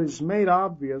 what is made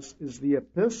obvious is the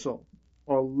epistle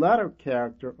or letter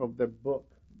character of the book.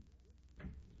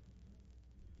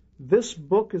 This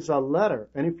book is a letter,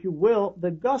 and if you will, the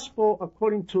gospel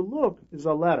according to Luke is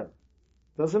a letter.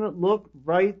 Doesn't it look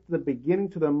right at the beginning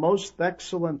to the most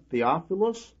excellent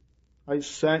Theophilus? I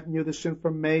sent you this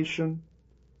information.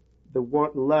 The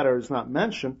word letter is not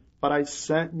mentioned, but I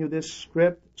sent you this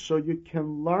script so you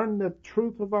can learn the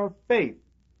truth of our faith.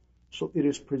 So it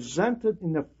is presented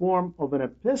in the form of an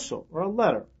epistle or a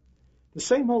letter. The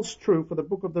same holds true for the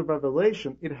book of the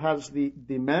Revelation. It has the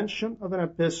dimension of an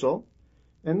epistle,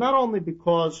 and not only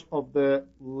because of the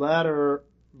letter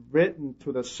written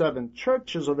to the 7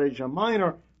 churches of Asia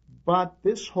Minor, but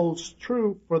this holds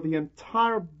true for the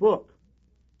entire book.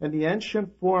 And the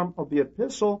ancient form of the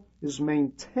epistle is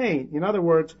maintained. In other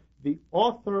words, the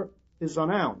author is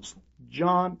announced.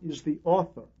 John is the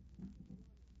author.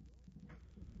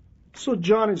 So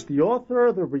John is the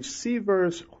author, the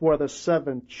receivers who are the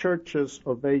 7 churches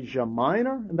of Asia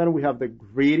Minor, and then we have the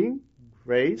greeting,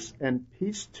 grace and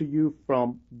peace to you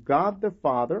from God the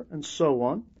Father, and so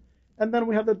on. And then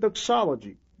we have the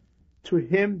doxology. To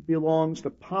him belongs the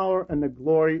power and the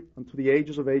glory unto the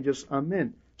ages of ages.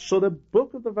 Amen. So the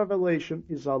book of the Revelation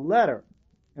is a letter,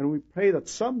 and we pray that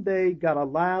someday God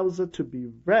allows it to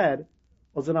be read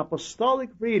as an apostolic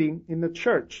reading in the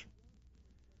church.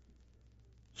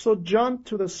 So John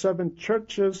to the 7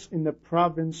 churches in the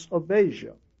province of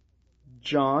Asia.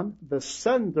 John, the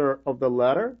sender of the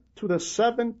letter, to the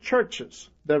 7 churches,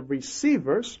 the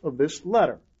receivers of this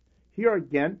letter. Here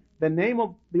again, the name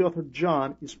of the author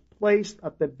John is placed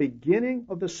at the beginning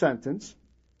of the sentence,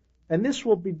 and this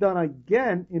will be done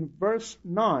again in verse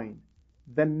 9.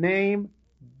 The name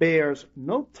bears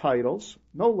no titles,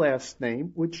 no last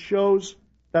name, which shows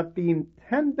that the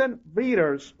intended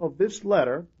readers of this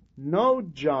letter know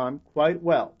John quite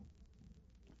well.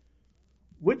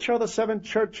 Which are the 7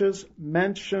 churches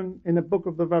mentioned in the book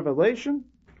of the Revelation?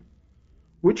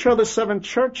 Which are the 7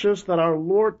 churches that our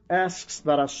Lord asks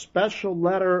that a special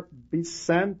letter be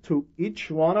sent to each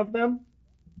one of them?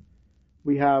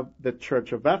 We have the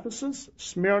church of Ephesus,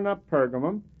 Smyrna,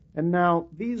 Pergamum, and now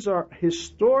these are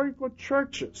historical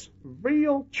churches,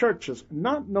 real churches,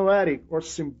 not noetic or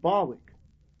symbolic.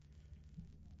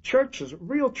 Churches,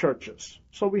 real churches.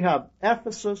 So we have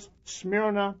Ephesus,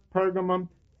 Smyrna, Pergamum,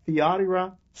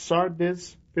 Thyatira,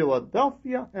 Sardis,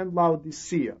 Philadelphia, and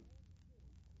Laodicea.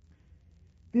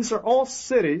 These are all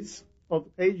cities of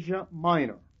Asia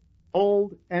Minor,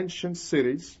 old ancient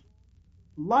cities,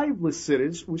 lively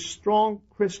cities with strong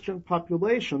Christian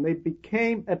population. They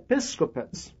became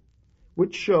episcopates,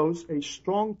 which shows a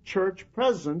strong church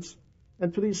presence.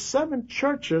 And to these 7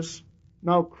 churches,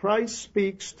 now Christ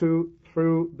speaks to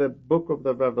through the book of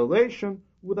the Revelation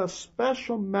with a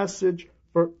special message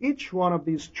for each one of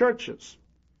these churches.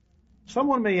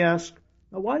 Someone may ask,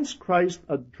 now why is Christ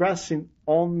addressing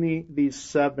only these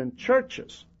 7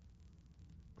 churches?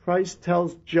 Christ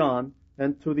tells John,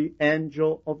 and to the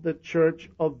angel of the church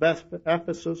of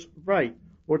Ephesus write,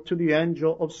 or to the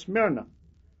angel of Smyrna.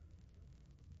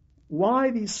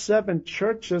 Why these 7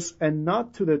 churches and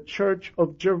not to the church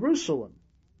of Jerusalem,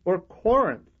 or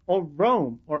Corinth, or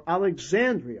Rome, or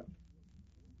Alexandria?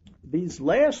 These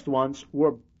last ones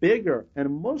were bigger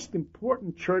and most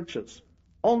important churches.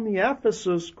 Only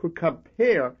Ephesus could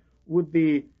compare with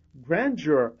the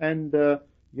grandeur and the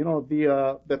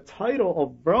title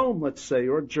of Rome, let's say,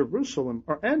 or Jerusalem,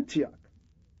 or Antioch,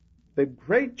 the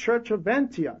great church of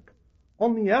Antioch.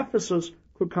 Only Ephesus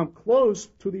could come close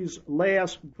to these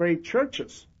last great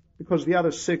churches, because the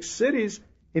other 6 cities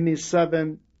in these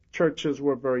 7 churches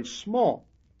were very small.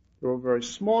 They were very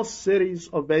small cities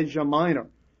of Asia Minor.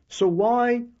 So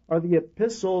why are the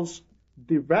epistles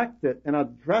directed and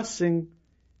addressing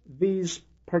these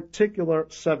particular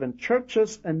 7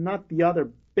 churches and not the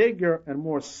other bigger and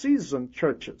more seasoned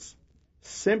churches?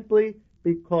 Simply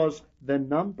because the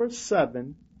number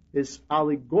 7 is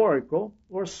allegorical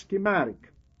or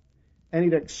schematic, and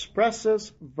it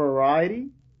expresses variety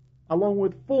along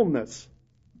with fullness.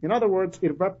 In other words,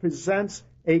 it represents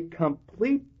a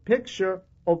complete picture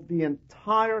of the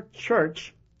entire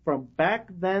church from back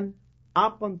then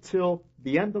up until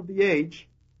the end of the age,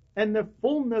 and the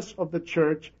fullness of the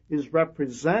church is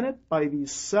represented by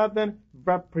these 7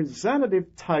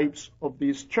 representative types of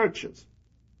these churches.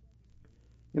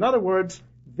 In other words,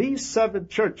 these 7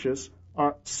 churches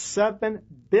are 7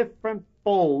 different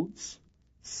folds,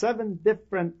 7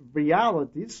 different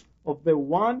realities of the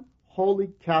one Holy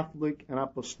Catholic and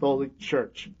Apostolic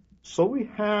Church. So we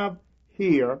have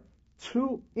here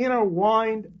 2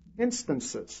 intertwined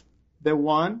instances. The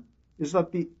one is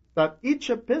that each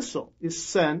epistle is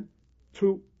sent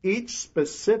to each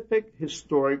specific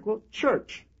historical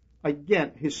church.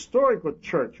 Again, historical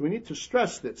church, we need to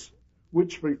stress this,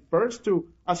 which refers to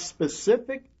a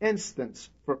specific instance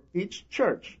for each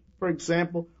church. For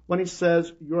example, when he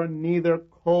says, you are neither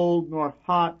cold nor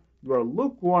hot, you are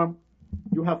lukewarm,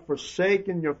 you have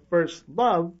forsaken your first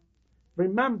love,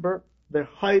 remember the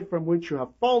height from which you have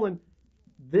fallen.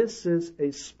 This is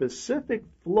a specific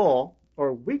flaw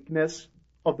or weakness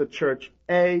of the church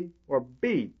A or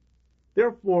B.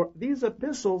 Therefore, these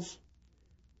epistles,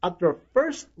 at their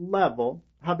first level,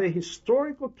 have a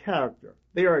historical character.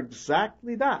 They are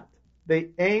exactly that. They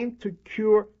aim to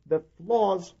cure the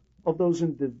flaws of those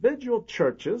individual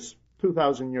churches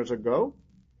 2,000 years ago.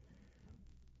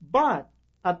 But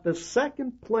at the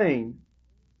second plane,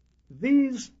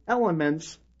 these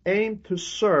elements aim to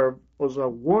serve as a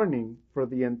warning for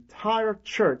the entire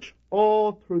church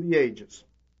all through the ages.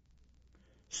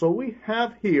 So we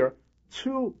have here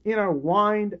two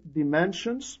intertwined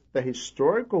dimensions, the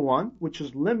historical one, which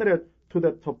is limited to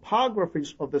the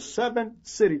topographies of the 7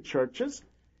 city churches,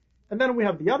 and then we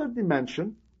have the other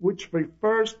dimension, which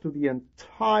refers to the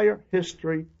entire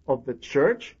history of the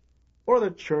church, or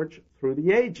the church through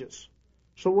the ages.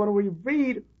 So when we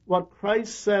read what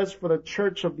Christ says for the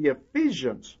church of the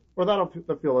Ephesians, or that of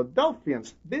the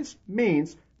Philadelphians, this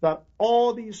means that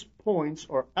all these points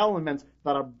or elements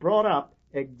that are brought up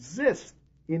exist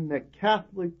in the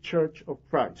Catholic Church of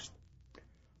Christ.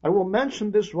 I will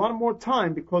mention this one more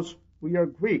time because we are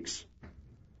Greeks.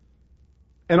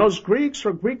 And as Greeks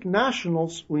or Greek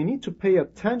nationals, we need to pay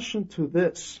attention to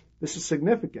this. This is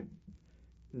significant.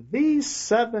 These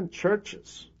 7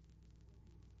 churches,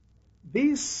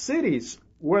 these cities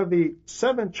where the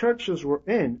 7 churches were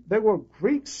in, they were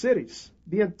Greek cities.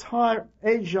 The entire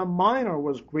Asia Minor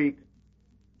was Greek.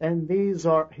 And these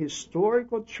are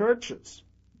historical churches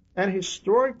and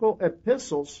historical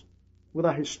epistles with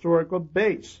a historical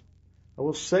base. I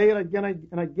will say it again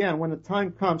and again when the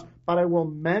time comes, but I will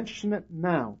mention it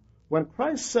now. When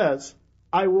Christ says,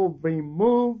 I will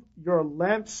remove your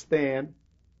lampstand,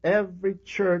 every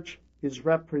church is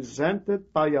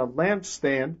represented by a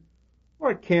lampstand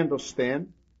or a candlestand,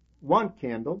 one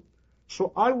candle.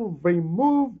 So I will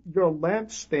remove your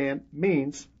lampstand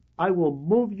means I will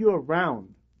move you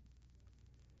around.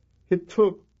 He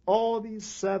took all these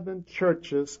 7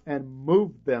 churches and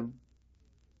moved them,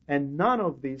 and none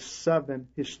of these 7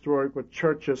 historical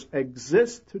churches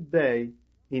exist today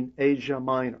in Asia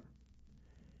Minor.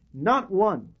 Not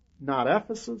one, not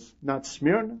Ephesus, not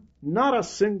Smyrna, not a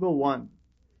single one.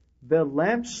 The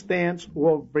lampstands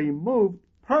were removed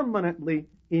permanently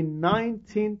in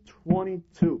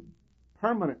 1922,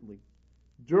 permanently,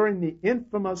 during the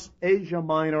infamous Asia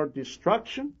Minor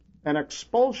destruction and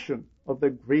expulsion of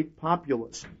the Greek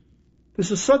populace.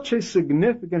 This is such a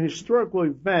significant historical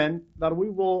event that we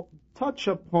will touch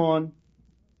upon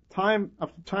time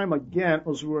after time again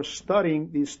as we are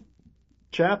studying these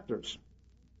chapters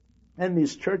and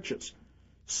these churches.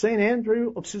 St.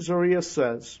 Andrew of Caesarea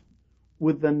says,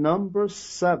 with the number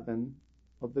 7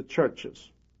 of the churches,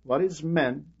 what is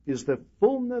meant is the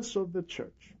fullness of the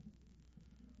church.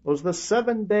 As the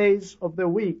 7 days of the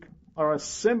week are a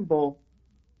symbol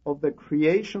of the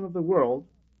creation of the world,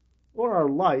 or our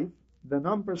life, the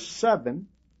number 7,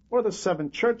 or the 7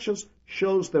 churches,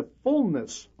 shows the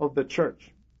fullness of the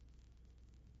church.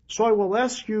 So I will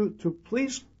ask you to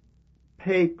please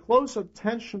pay close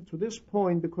attention to this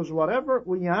point, because whatever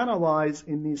we analyze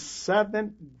in these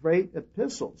 7 great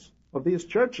epistles of these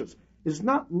churches is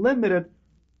not limited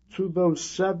to those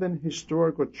 7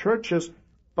 historical churches,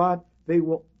 but they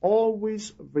will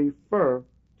always refer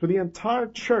to the entire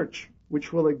church,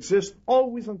 which will exist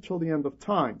always until the end of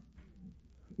time.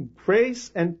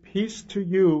 Grace and peace to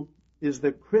you is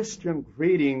the Christian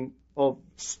greeting of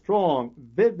strong,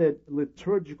 vivid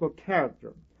liturgical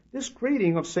character. This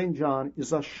greeting of St. John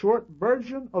is a short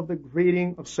version of the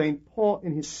greeting of St. Paul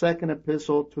in his 2nd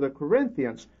epistle to the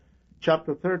Corinthians,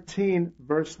 chapter 13,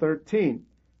 verse 13.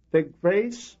 The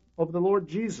grace of the Lord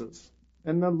Jesus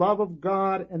and the love of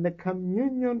God and the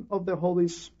communion of the Holy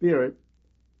Spirit.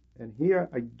 And here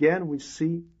again we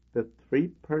see the 3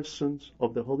 persons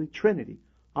of the Holy Trinity.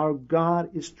 Our God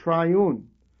is triune.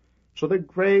 So the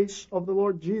grace of the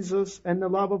Lord Jesus and the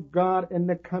love of God and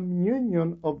the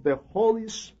communion of the Holy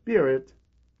Spirit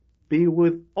be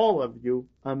with all of you.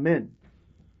 Amen.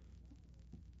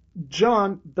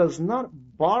 John does not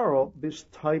borrow this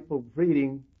type of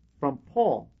greeting from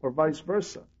Paul or vice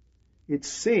versa. It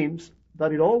seems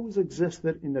that it always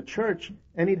existed in the church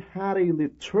and it had a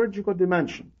liturgical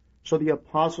dimension. So the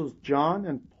apostles John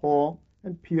and Paul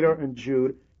and Peter and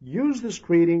Jude used this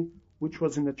greeting which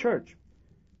was in the church.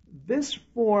 This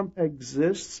form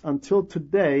exists until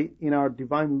today in our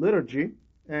divine liturgy,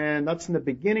 and that's in the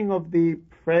beginning of the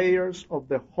prayers of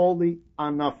the Holy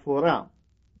Anaphora,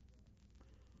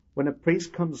 when a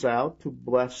priest comes out to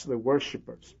bless the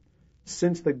worshippers.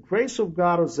 Since the grace of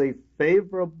God is a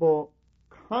favorable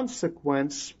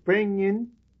consequence springing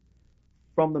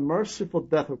from the merciful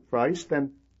death of Christ,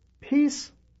 and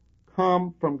peace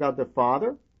come from God the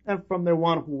Father, and from the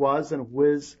one who was and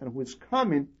who is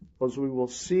coming, as we will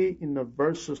see in the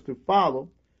verses to follow,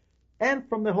 and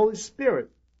from the Holy Spirit.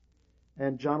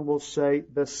 And John will say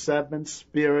the 7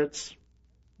 spirits,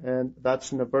 and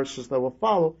that's in the verses that will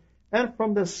follow, and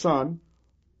from the Son.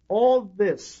 All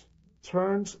this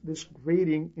turns this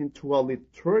greeting into a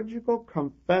liturgical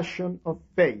confession of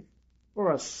faith,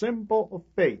 or a symbol of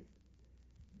faith.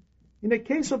 In the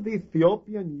case of the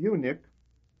Ethiopian eunuch,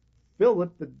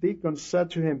 Philip the deacon said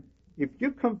to him, If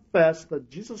you confess that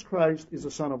Jesus Christ is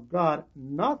the Son of God,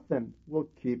 nothing will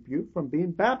keep you from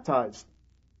being baptized.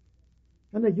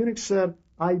 And the eunuch said,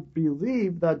 I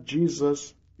believe that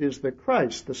Jesus is the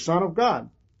Christ, the Son of God.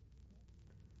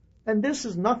 And this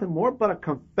is nothing more but a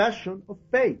confession of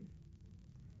faith.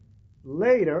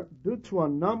 Later, due to a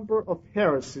number of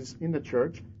heresies in the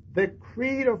church, the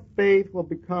creed of faith will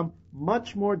become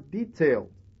much more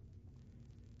detailed.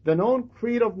 The known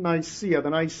creed of Nicaea, the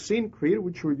Nicene Creed,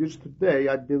 which we use today,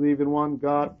 I believe in one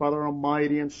God, Father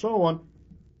Almighty, and so on.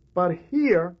 But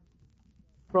here,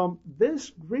 from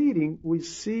this reading, we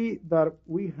see that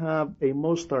we have a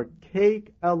most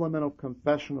archaic element of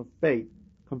confession of faith.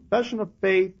 Confession of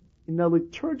faith in a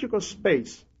liturgical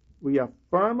space. We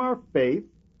affirm our faith,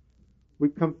 we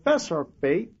confess our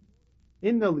faith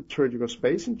in the liturgical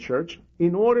space in church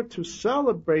in order to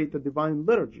celebrate the divine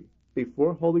liturgy.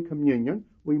 Before Holy Communion,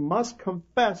 we must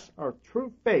confess our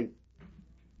true faith.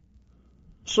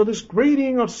 So this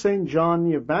greeting of St. John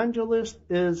the Evangelist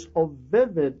is of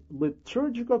vivid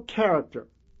liturgical character.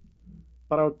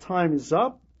 But our time is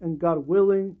up, and God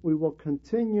willing, we will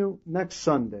continue next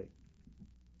Sunday.